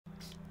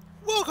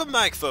Welcome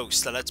back,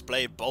 folks, to Let's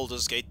Play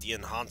Baldur's Gate the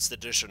Enhanced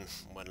Edition.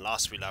 When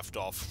last we left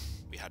off,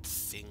 we had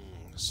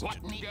things to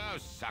do. Go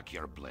suck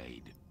your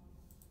blade.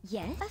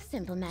 Yes, a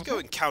simple matter. Let's go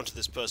encounter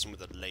this person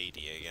with a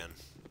lady again.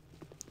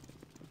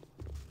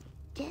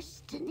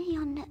 Destiny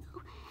or no,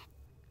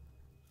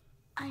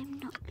 I'm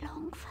not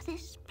long for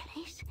this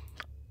place.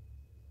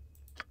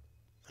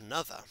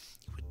 Another?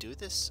 You would do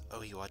this?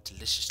 Oh, you are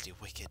deliciously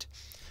wicked.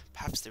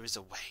 Perhaps there is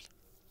a way.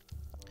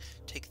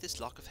 Take this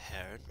lock of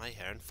hair and my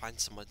hair and find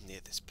someone near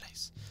this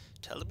place.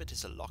 Tell them it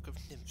is a lock of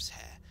nymph's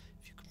hair.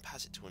 If you can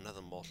pass it to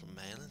another mortal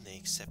male and they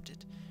accept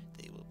it,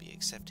 they will be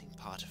accepting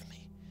part of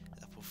me.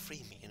 That will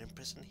free me and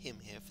imprison him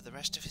here for the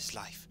rest of his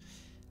life.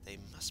 They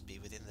must be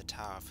within the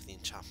tower for the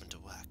enchantment to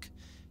work.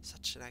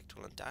 Such an act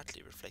will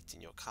undoubtedly reflect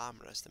in your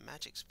karma, as the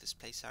magics of this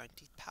place are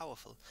indeed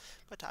powerful.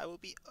 But I will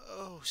be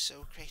oh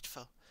so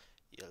grateful.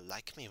 You'll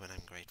like me when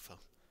I'm grateful.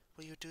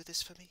 Will you do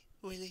this for me?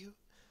 Will you?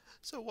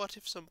 So what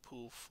if some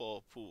poor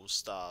pool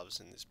starves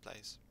in this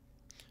place?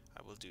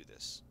 I will do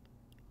this.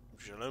 You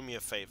shall owe me a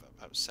favour,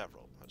 perhaps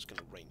several. I was going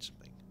to arrange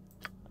something.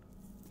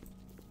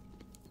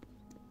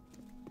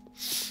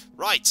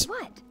 Right!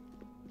 What?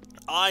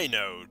 I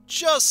know,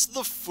 just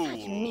the fool.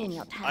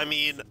 menial tasks. I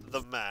mean,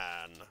 the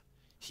man.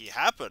 He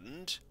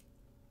happened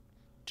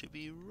to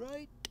be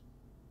right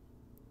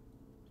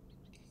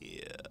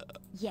here.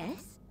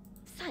 Yes,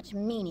 such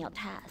menial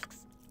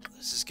tasks.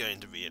 This is going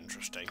to be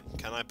interesting.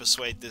 Can I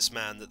persuade this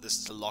man that this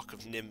is a lock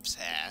of nymph's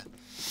hair,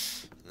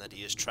 and that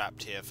he is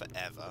trapped here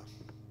forever?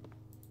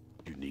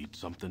 You need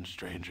something,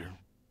 stranger?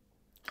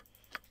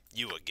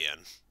 You again.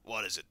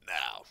 What is it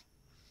now?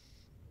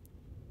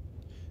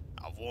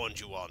 I've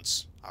warned you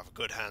once. I have a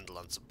good handle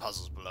on some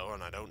puzzles below,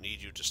 and I don't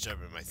need you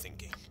disturbing my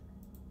thinking.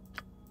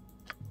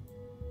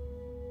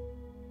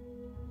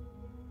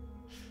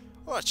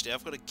 Oh, actually,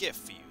 I've got a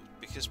gift for you.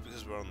 Because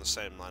we're on the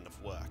same line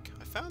of work.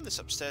 I found this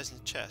upstairs in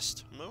the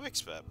chest. I'm no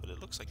expert, but it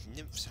looks like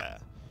nymph's hair.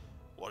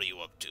 What are you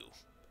up to?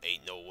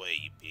 Ain't no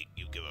way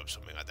you give up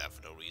something like that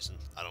for no reason.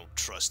 I don't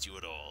trust you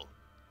at all.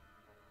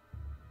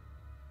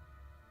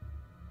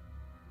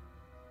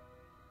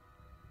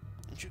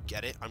 Don't you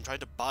get it? I'm trying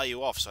to buy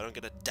you off so I don't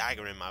get a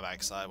dagger in my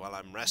backside while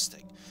I'm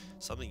resting.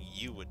 Something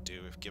you would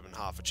do if given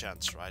half a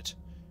chance, right?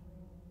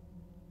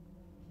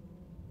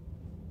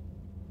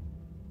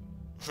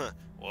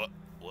 What?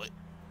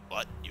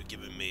 What? You're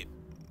giving me...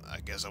 I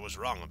guess I was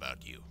wrong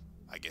about you.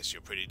 I guess you're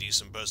a pretty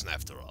decent person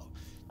after all.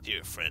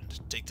 Dear friend,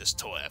 take this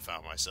toy I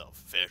found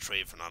myself. Fair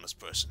trade for an honest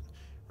person.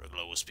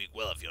 Reglo will speak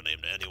well of your name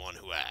to anyone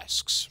who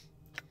asks.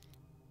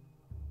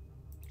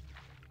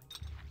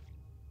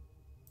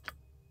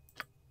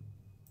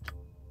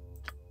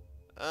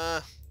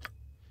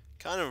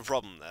 Kind of a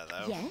problem there,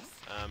 though. Yes?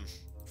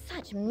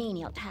 Such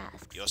menial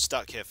tasks. You're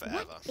stuck here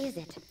forever. What is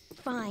it?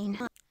 Fine.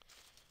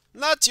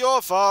 That's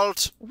your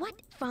fault! What?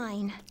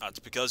 Fine. That's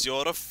because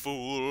you're a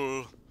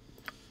fool.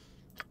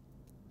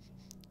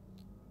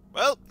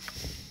 Well,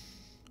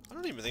 I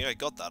don't even think I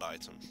got that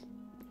item.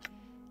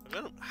 I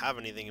don't have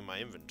anything in my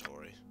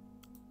inventory.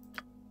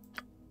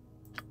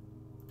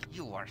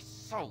 You are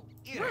so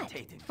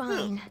irritating. What?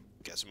 Fine.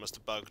 Guess it must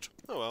have bugged.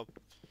 Oh well.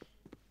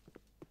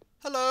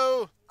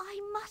 Hello! I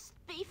must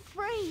be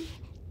free.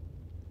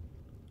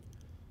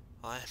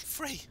 I am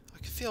free. I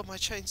can feel my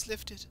chains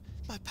lifted.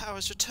 My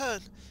powers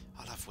return.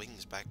 I'll have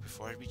wings back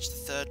before I reach the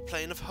third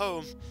plane of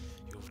home.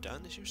 You have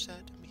done as you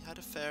said, and we had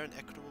a fair and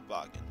equitable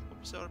bargain. What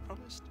was that I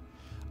promised?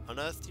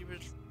 Unearthed your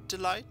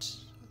delight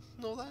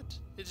and all that?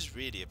 It is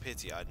really a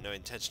pity I had no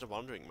intention of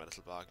honouring my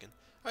little bargain.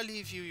 I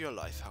leave you your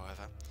life,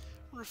 however.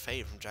 I'll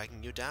refrain from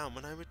dragging you down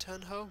when I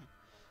return home.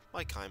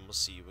 My kind will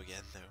see you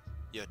again, though.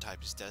 Your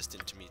type is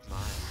destined to meet mine.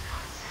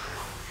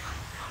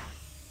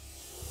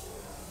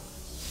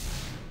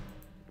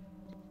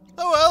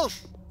 Oh well!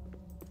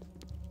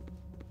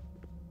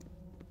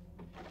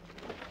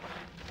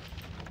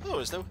 Oh,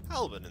 there's no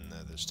Albin in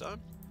there this time.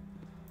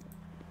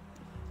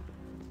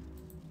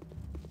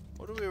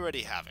 Or do we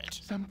already have it?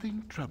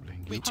 Something troubling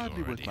you. We do Hardly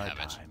already worth my have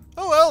it. time.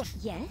 Oh well!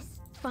 Yes?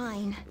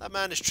 Fine. That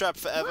man is trapped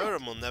forever What?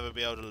 and will never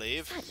be able to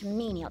leave. Such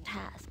menial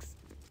tasks.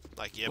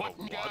 Like he ever Go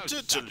wanted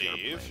to suck your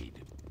leave.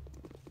 blade.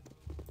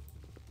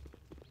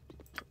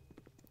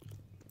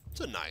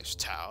 It's a nice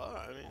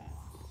tower, I mean...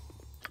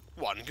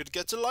 One could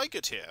get to like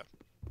it here.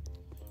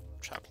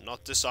 Trapped,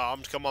 not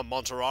disarmed. Come on,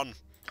 Monteron.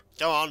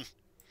 Come on.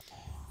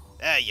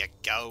 There you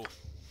go.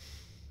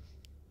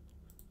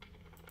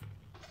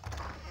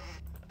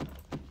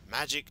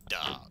 Magic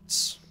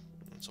darts.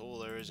 That's all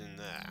there is in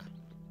there.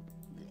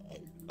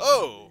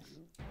 Oh!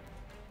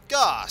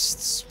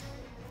 Ghasts!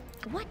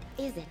 What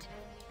is it?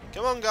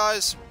 Come on,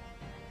 guys.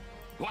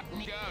 Go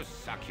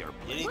suck your You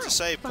blade. need to What?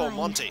 save poor Fine.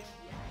 Monty.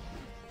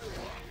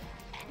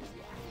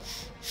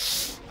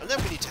 And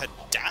then we need to head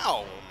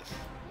down.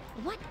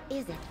 What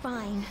is it?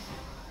 Fine.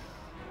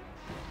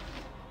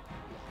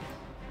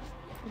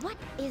 What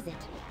is it?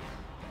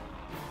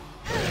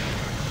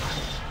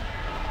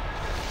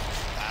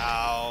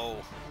 Ow.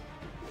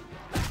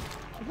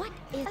 What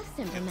is a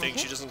simple I think matter?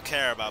 she doesn't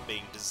care about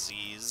being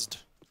diseased.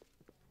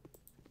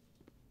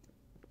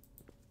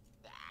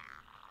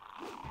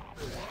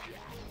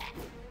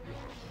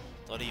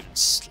 Not even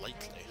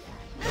slightly.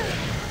 What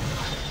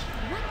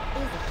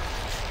is it?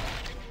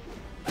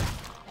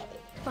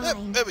 Yep,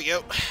 Fine. there we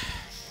go.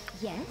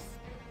 Yes?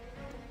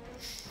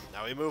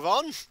 Now we move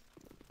on.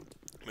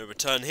 We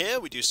return here,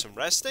 we do some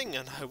resting,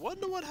 and I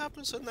wonder what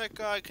happens when that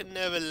guy can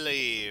never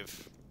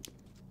leave.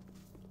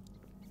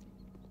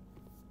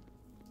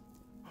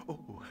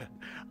 Oh,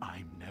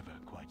 I'm never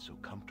quite so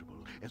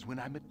comfortable as when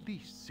I'm at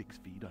least 6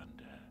 feet under.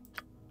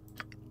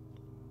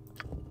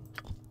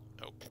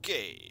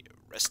 Okay,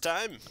 rest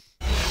time.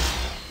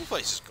 This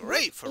place is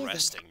great for What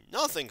is it? resting.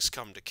 Nothing's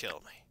come to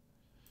kill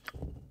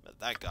me. But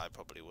that guy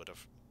probably would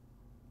have.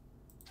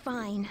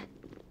 Fine.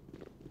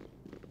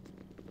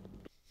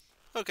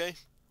 Okay,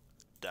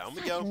 down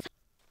we go.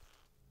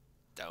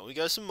 Down we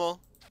go some more.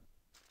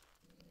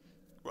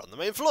 We're on the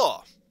main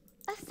floor.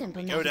 A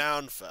simple Go matter.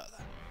 down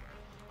further.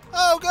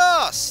 Oh,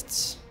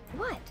 ghosts!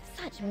 What?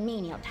 Such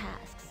menial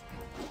tasks.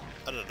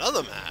 And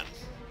another man.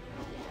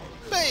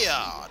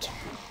 Bayard!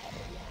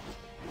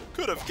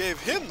 Could have gave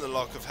him the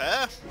lock of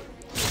hair.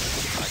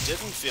 I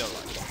didn't feel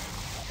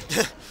like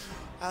it.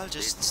 I'll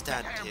just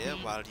stand here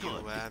while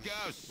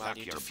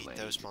you defeat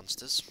those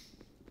monsters.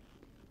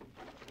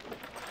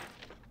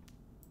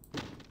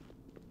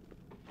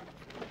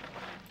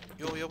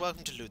 You're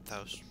welcome to loot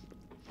those.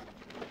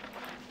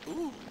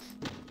 Ooh.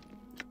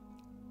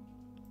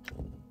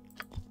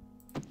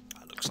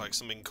 That looks like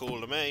something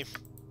cool to me.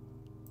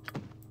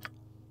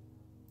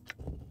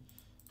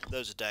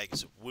 Those are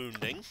daggers of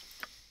wounding.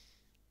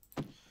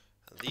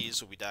 And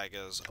these will be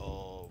daggers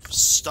of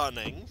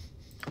stunning.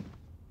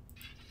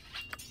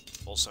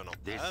 Also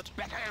not bad.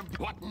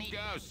 What need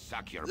go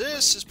suck your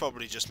This is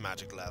probably just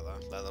magic leather.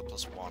 Leather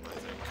plus 1, I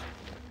think.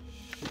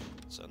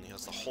 Certainly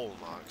has the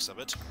hallmarks of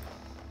it.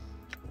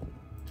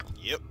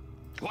 Yep.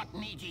 What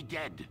need ye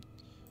dead?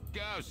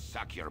 Go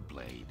suck your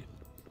blade.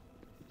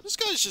 This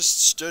guy's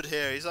just stood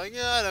here. He's like,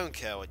 yeah, I don't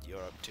care what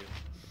you're up to.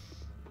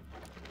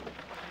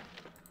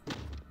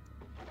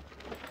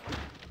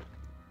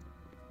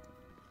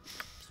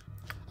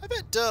 I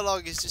bet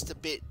Durlog is just a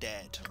bit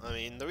dead. I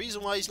mean, the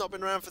reason why he's not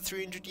been around for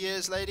 300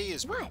 years, lady,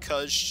 is What?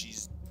 because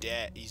she's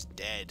dead. He's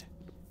dead.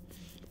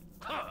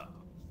 Huh.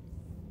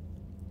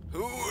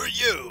 Who are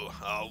you?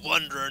 A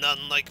wanderer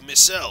unlike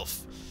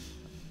myself.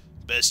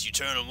 Best you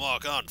turn and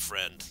walk on,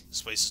 friend.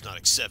 This place does not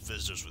accept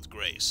visitors with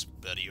grace.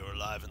 Better you're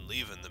alive and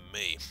leaving than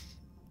me.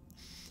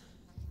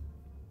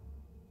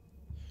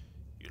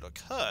 You look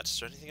hurt. Is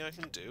there anything I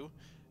can do?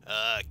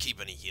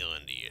 Keep any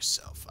healing to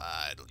yourself.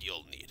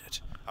 You'll need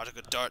it. I took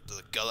a dart to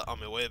the gullet on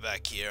my way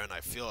back here, and I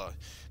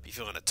be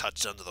feeling a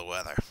touch under the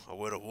weather. A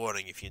word of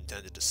warning if you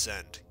intend to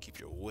descend. Keep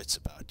your wits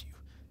about you.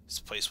 This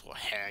place will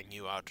hang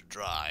you out to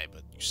dry,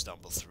 but you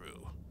stumble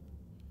through.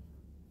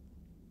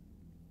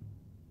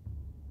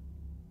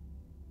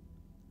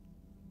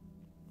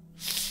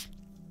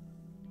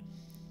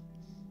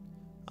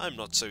 I'm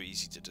not so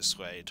easy to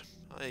dissuade.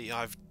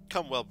 I've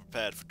come well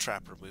prepared for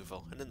trap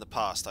removal, and in the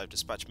past I've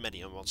dispatched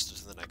many a monster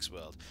to the next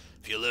world.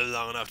 If you live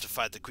long enough to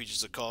fight the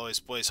creatures that call this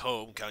place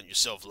home, count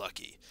yourself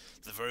lucky.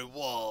 The very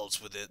walls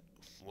with it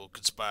will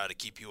conspire to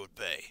keep you at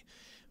bay.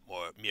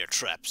 Mere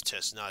traps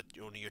test not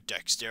only your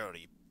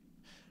dexterity,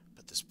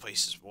 but this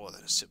place is more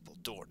than a simple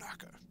door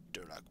knocker.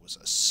 Durlach was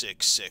a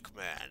sick, sick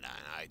man, and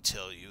I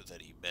tell you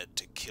that he meant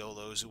to kill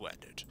those who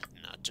entered,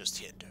 not just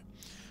hinder.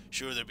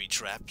 Sure, there be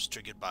traps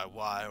triggered by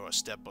wire or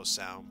step or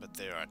sound, but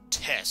there are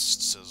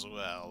tests as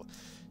well.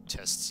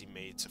 Tests he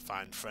made to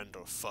find friend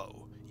or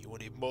foe. You will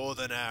need more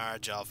than our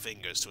agile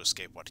fingers to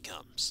escape what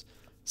comes.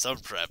 Some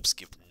traps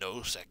give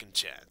no second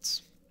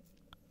chance.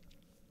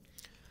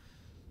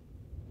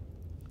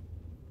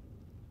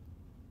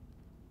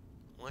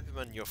 Why have you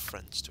abandoned your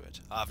friends to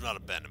it? I've not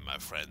abandoned my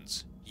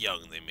friends.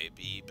 Young they may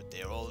be, but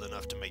they are old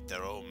enough to make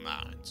their own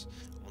minds.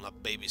 I will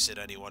not babysit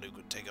anyone who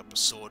could take up a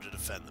sword to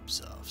defend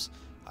themselves.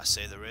 I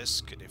say the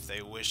risk, and if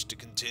they wish to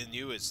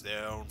continue, it's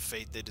their own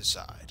fate they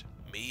decide.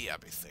 Me, I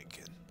be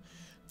thinking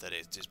that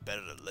it is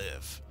better to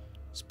live.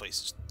 This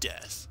place is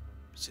death.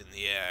 It's in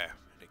the air,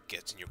 and it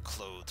gets in your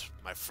clothes.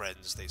 My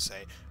friends, they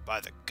say, by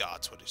the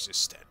gods, what is this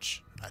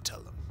stench? I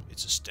tell them,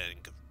 it's a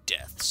stench of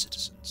death,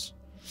 citizens.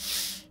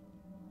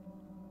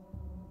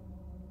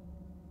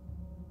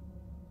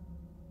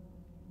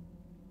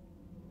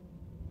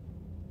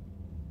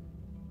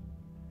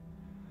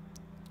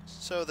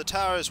 So the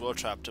tower is well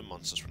trapped and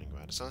monsters running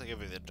around. It's not like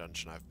every other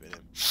dungeon I've been in.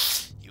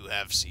 You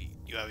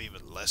have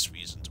even less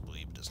reason to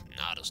believe it is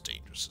not as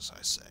dangerous as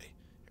I say.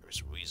 There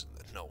is a reason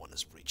that no one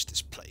has breached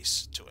this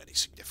place to any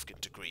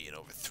significant degree in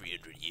over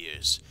 300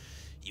 years.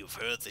 You've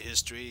heard the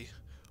history,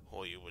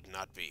 or you would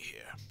not be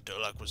here.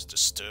 Durlach was a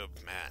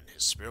disturbed man.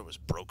 His spirit was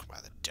broken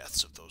by the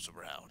deaths of those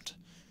around.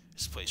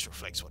 This place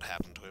reflects what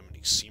happened to him, and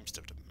he seems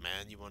to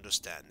demand you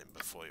understand him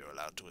before you're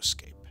allowed to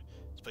escape.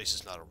 This place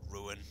is not a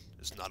ruin.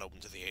 It's not open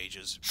to the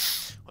ages.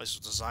 This place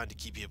was designed to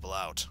keep people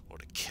out, or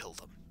to kill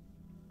them.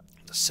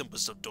 The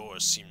simplest of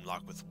doors seem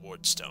locked with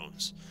ward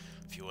stones.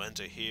 If you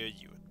enter here,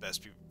 you would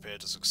best be prepared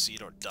to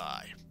succeed or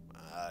die.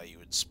 You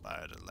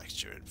inspired a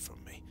lecture in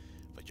from me.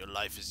 But your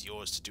life is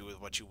yours to do with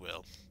what you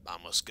will. I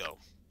must go.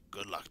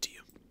 Good luck to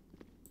you.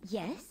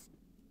 Yes?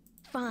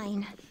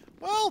 Fine.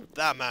 Well,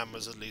 that man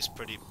was at least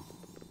pretty...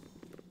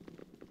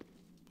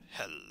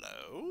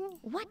 Hello?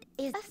 What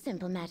is a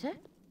simple matter?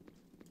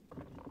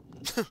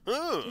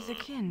 Tis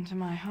akin to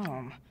my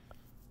home,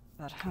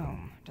 but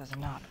home does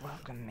not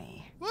welcome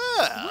me.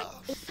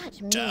 Well, It's such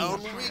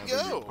down menial we tasks.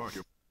 go.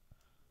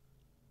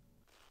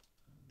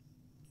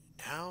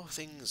 Now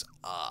things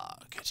are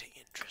getting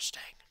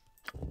interesting.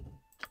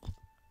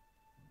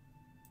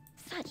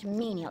 Such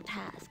menial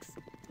tasks.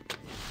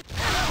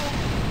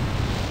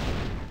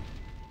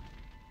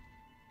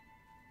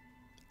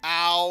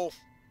 Ow!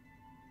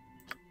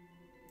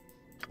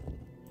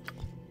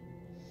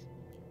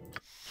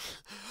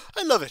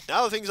 I love it.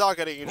 Now things are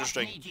getting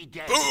interesting. What need ye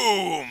dead?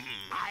 Boom!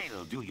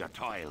 I'll do your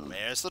toil.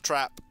 There's the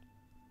trap.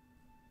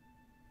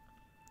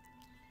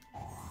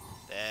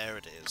 There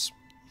it is.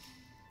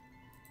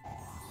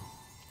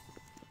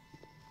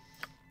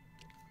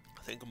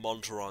 I think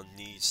Monteron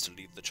needs to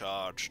lead the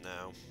charge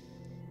now.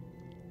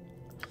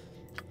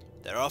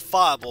 There are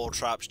fireball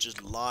traps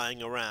just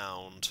lying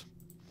around.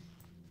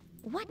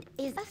 What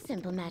is a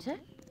simple matter?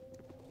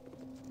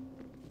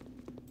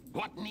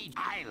 What need?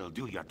 I'll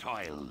do your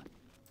toil.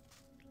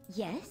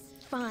 Yes?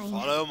 Fine.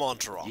 Follow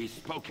Monteron. Ye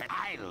spoke it.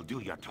 I'll do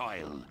your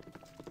toil.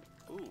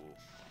 Ooh,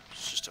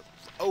 it's just a...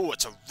 Oh,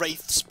 it's a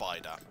wraith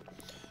spider.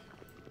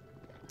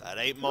 That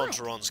ain't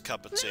Monteron's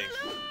cup of tea.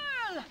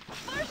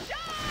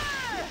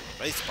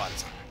 Wraith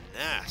spiders are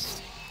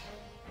nasty.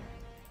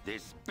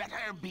 This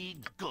better be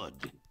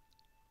good.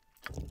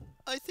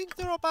 I think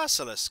there are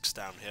basilisks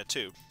down here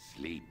too.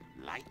 Sleep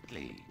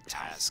lightly,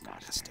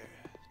 Taskmaster.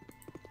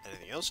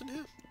 Anything else in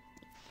here?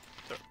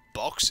 There are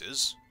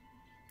boxes.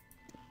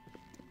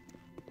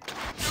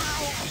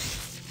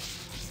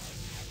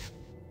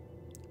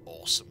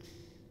 Awesome.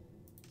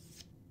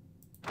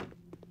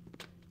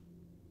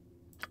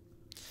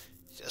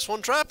 Is this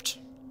one trapped?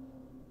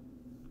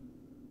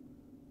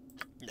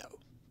 No.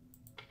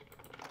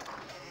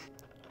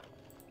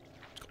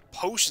 It's got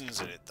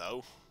potions in it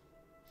though.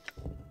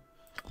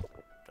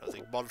 Don't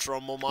think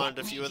Monteron will mind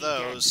a few of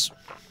those.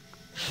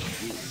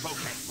 Ye spoke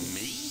at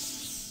me?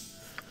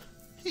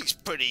 He's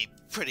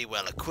pretty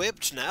well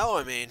equipped now,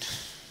 I mean.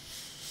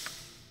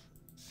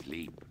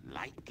 Sleep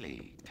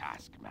lightly,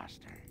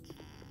 Taskmaster.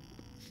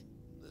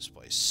 This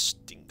place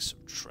stinks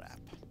of trap.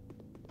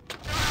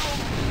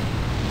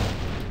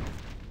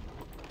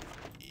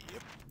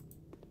 Yep.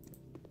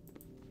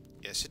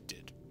 Yes, it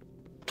did.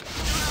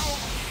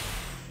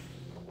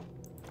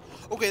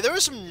 Okay, there are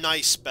some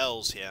nice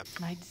spells here.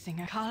 Night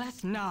singer,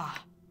 Kalas Na.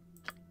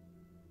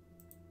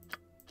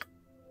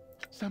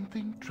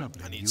 Something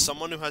troubling I need you?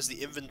 someone who has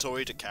the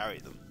inventory to carry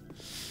them.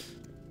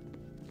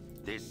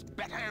 This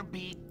better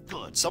be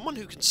good. Someone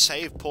who can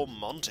save poor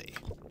Monty.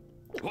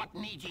 What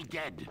need ye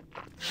dead?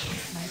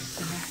 Night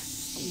singer,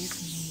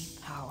 give me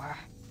power.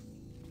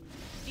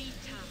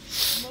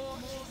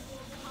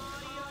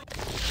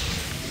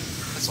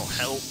 This'll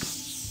help.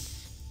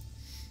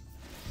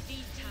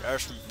 There are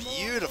some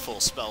beautiful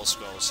spell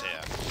scrolls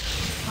here.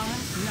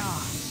 Kalas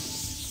Na.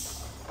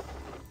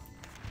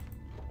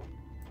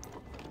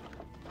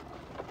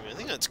 I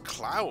think that's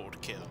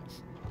Cloud Kill.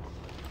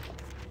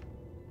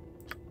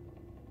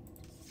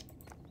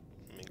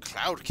 I mean,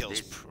 Cloud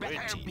Kill's This better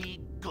pretty be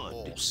good.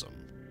 awesome.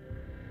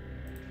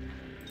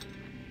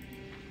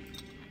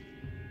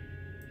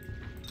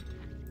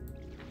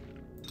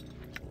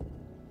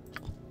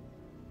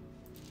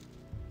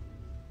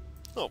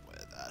 I'll wear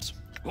that.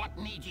 What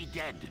need ye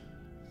dead?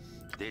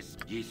 This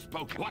ye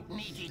spoke. What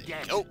need ye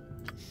dead? Go.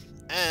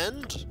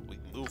 And we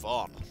move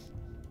on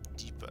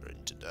deeper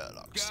into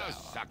Durlock Go Sour.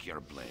 suck your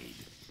blade.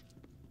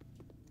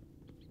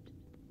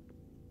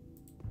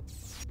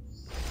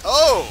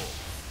 Oh!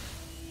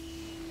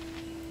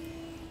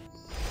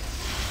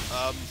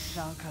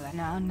 Zalkala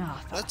Na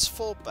Natha. Let's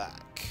fall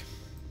back.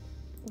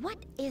 What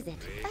is it?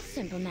 A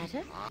simple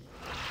matter?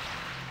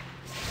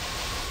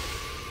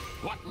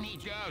 What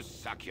need you?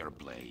 Suck your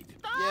blade.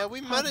 Yeah,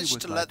 we managed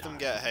was to my let them time.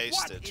 get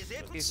hasted. What is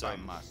it? It's, If I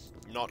must.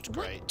 not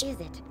great. What is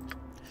it?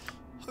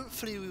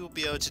 Hopefully we will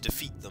be able to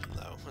defeat them,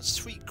 though. That's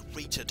 3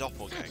 greater Such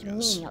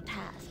doppelgangers. menial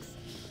tasks.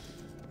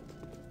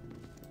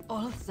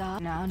 Ulza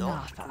Na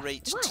Not Natha.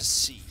 great What? to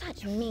see.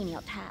 Such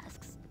menial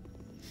tasks.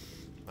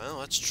 Well,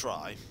 let's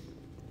try.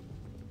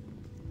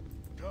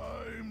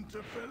 Time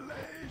to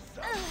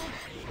fillet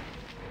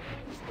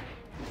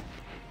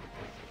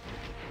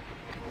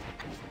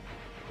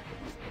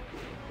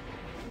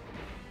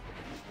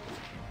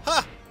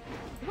Ha!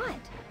 What?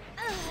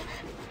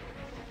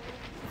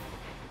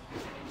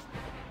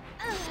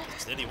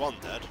 It's nearly one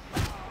dead.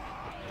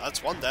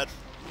 That's one dead.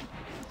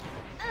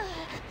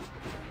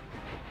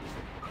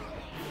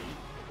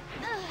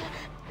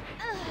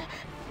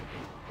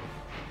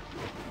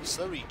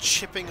 Slowly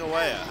chipping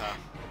away at her.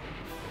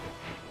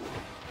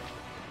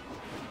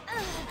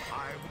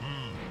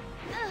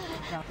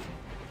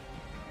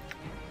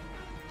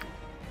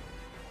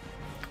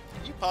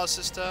 Can you pass,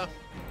 sister?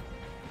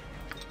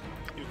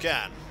 You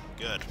can.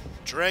 Good.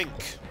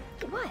 Drink.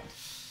 What?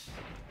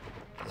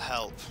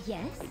 help.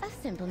 Yes, a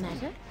simple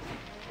matter.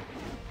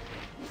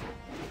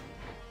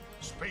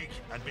 Speak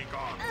and be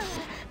gone.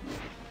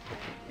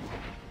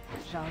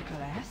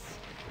 Jean-Claes?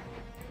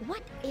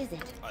 What is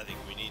it? I think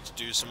we need to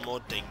do some more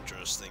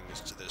dangerous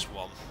things to this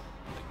one.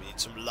 I think we need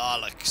some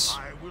Laleks.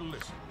 I will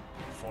listen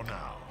for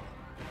now.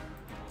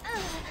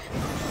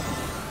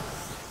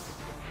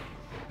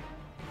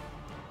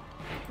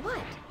 What?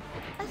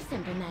 A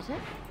simple matter?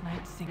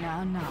 Night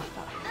Singer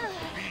Natha.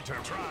 Peter,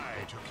 try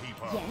to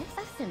keep up. Yes,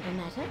 a simple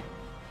matter.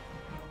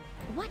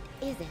 What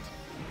is it?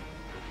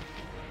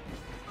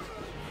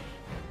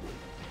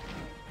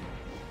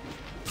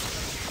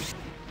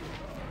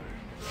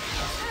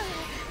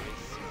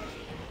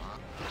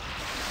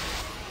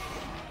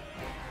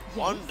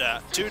 One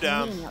down, two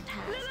down. Menial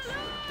tasks.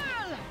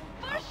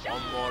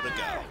 One more to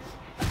go.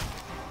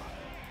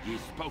 Ye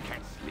spoke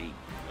at sleep.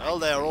 Well,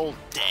 they're all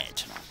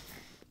dead.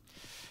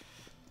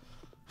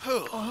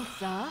 Whew.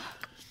 Sir?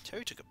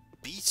 Terry took a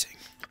beating.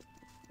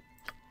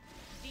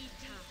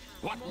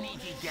 What need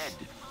ye dead?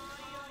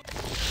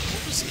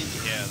 What was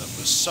in here that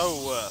was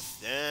so worth?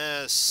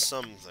 There's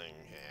something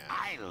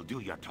here. I'll do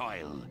your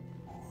toil.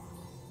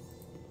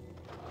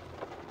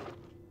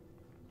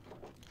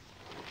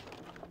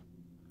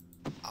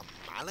 A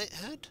mallet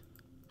head?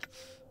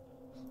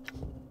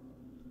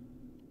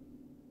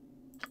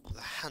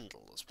 The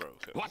handle is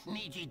broken. What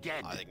need ye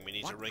dead? I think we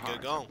need to What rig a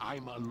part gong.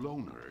 I'm a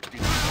loner.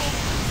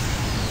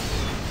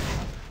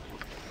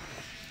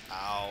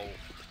 Ow.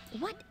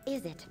 What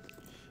is it?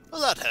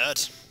 Well, that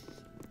hurt.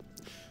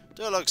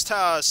 Durlock's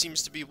tower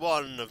seems to be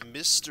one of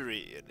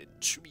mystery and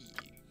intrigue.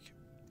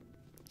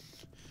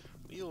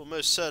 We will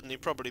most certainly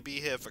probably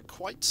be here for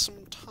quite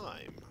some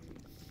time.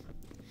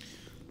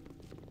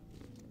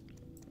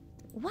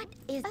 What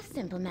is a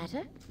simple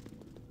matter?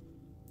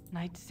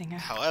 Night Singer.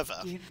 However,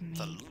 Give me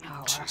the loot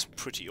power. is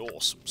pretty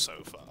awesome so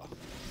far.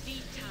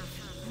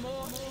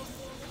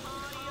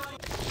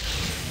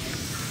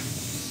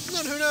 And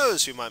then who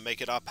knows who might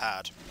make it our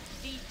pad.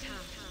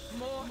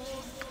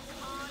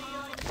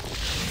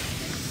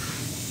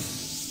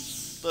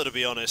 Though to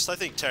be honest, I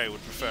think Terry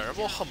would prefer a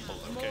more humble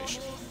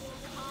location.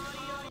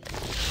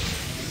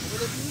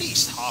 With at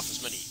least half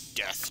as many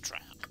death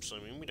traps. I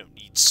mean, we don't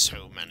need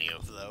so many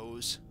of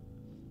those.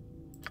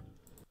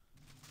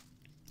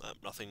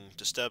 Nothing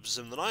disturbs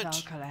us in the night.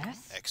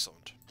 Jean-Claes?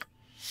 Excellent.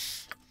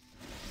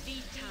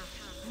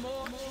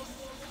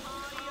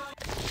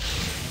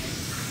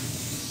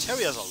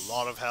 Terry has a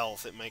lot of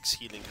health. It makes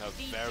healing her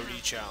very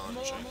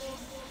challenging.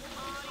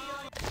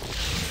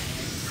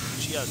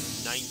 She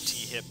has 90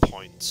 hit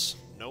points.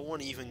 No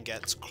one even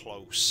gets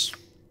close.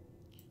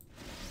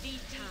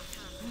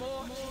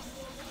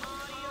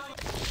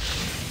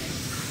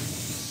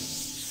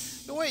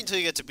 You wait until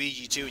you get to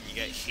BG2 and you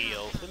get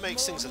heal. It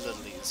makes things a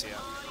little easier.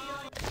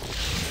 It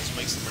also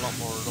makes them a lot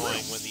more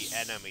annoying when the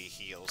enemy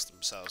heals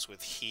themselves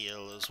with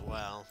heal as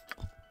well.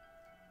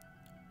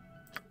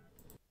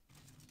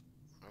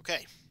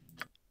 Okay.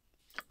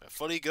 We're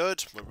fully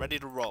good. We're ready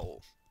to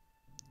roll.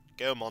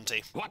 Go,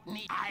 Monty. What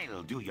need?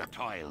 I'll do your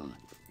toil.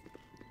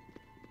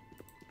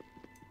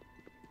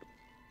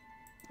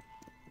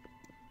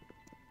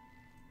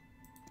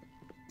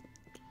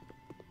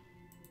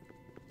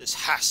 This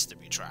has to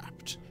be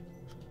trapped.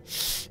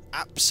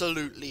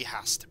 Absolutely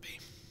has to be.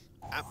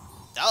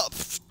 Oh,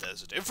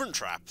 there's a different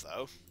trap,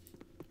 though.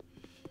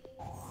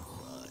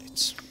 Right.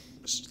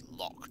 This is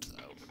locked,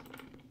 though.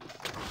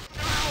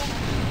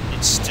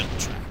 It's still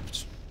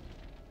trapped.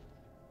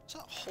 Is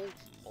that a whole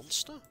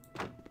monster?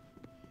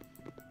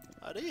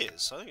 That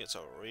is. I think it's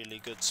a really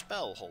good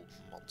spell, Hold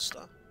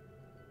Monster.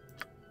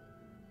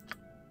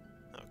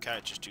 Okay,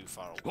 just too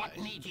far away. What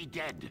need ye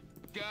dead?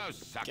 Go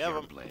suck Give your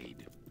 'em.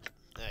 blade.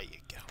 There you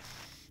go.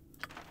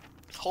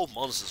 Hold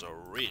Monster's a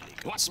really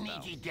good What spell.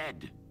 need ye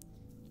dead?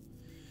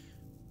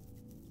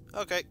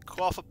 Okay,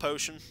 quaff a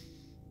potion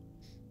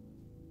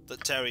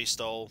that Terry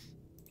stole.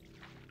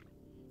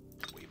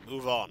 We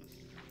move on.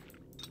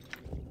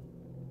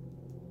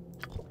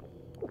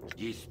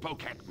 Ye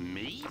spoke at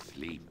me?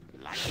 Sleep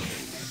like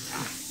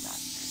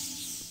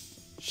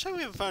Shall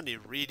we have found any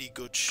really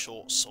good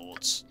short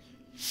swords?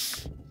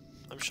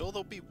 I'm sure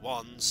there'll be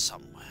one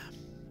somewhere.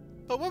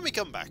 But when we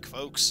come back,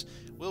 folks,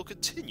 we'll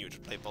continue to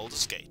play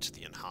Baldur's Gate,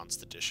 the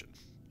Enhanced Edition.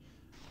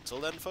 Until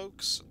then,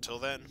 folks, until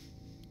then,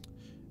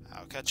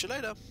 I'll catch you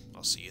later.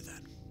 I'll see you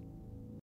then.